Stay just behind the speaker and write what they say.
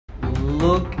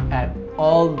look at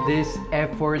all this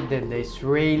effort that the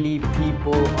Israeli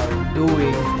people are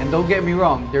doing. And don't get me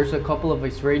wrong, there's a couple of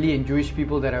Israeli and Jewish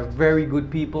people that are very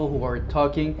good people who are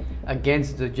talking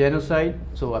against the genocide.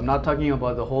 So I'm not talking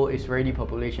about the whole Israeli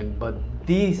population, but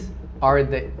these are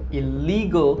the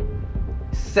illegal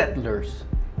settlers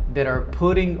that are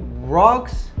putting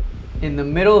rocks in the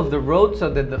middle of the road so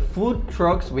that the food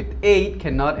trucks with aid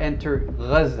cannot enter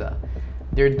Gaza.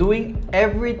 They're doing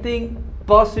everything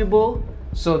possible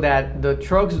so that the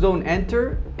trucks don't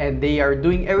enter, and they are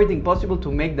doing everything possible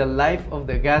to make the life of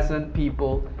the Gazan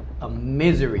people a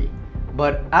misery.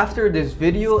 But after this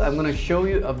video, I'm going to show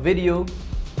you a video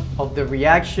of the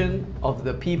reaction of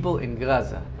the people in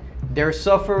Gaza. They're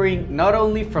suffering not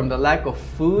only from the lack of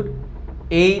food,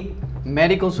 aid,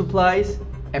 medical supplies,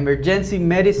 emergency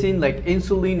medicine like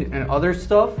insulin and other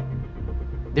stuff.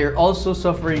 They're also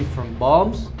suffering from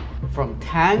bombs, from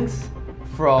tanks,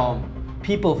 from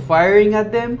people firing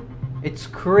at them. It's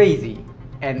crazy.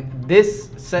 And these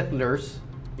settlers,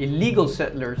 illegal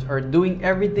settlers, are doing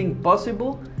everything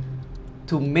possible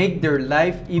to make their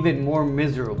life even more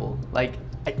miserable. Like,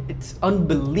 it's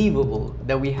unbelievable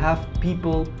that we have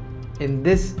people in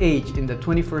this age, in the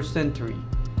 21st century,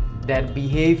 that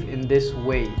behave in this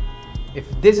way. If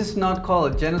this is not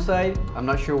called a genocide, I'm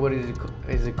not sure what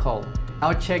is it called.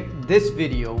 Now check this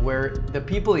video where the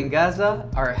people in Gaza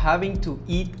are having to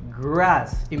eat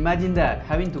grass. Imagine that,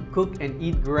 having to cook and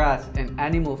eat grass and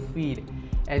animal feed.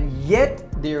 And yet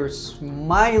they're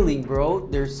smiling, bro.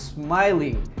 They're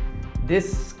smiling.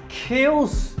 This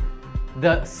kills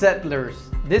the settlers.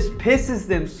 This pisses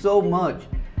them so much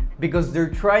because they're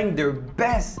trying their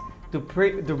best to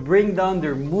bring down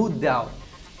their mood down,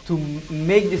 to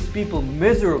make these people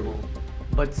miserable.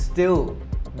 But still,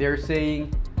 they're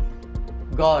saying,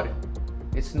 God,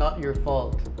 it's not your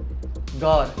fault.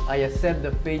 God, I accept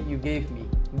the fate you gave me.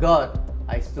 God,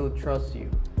 I still trust you.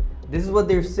 This is what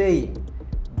they're saying.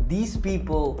 These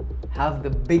people have the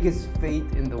biggest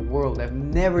faith in the world. I've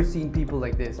never seen people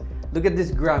like this. Look at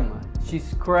this grandma.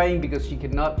 She's crying because she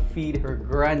cannot feed her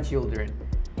grandchildren.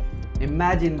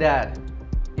 Imagine that.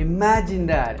 Imagine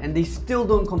that. And they still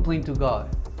don't complain to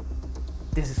God.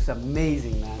 This is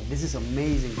amazing, man. This is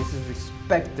amazing. This is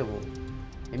respectable.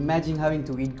 Imagine having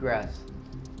to eat grass.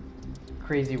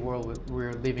 Crazy world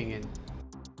we're living in.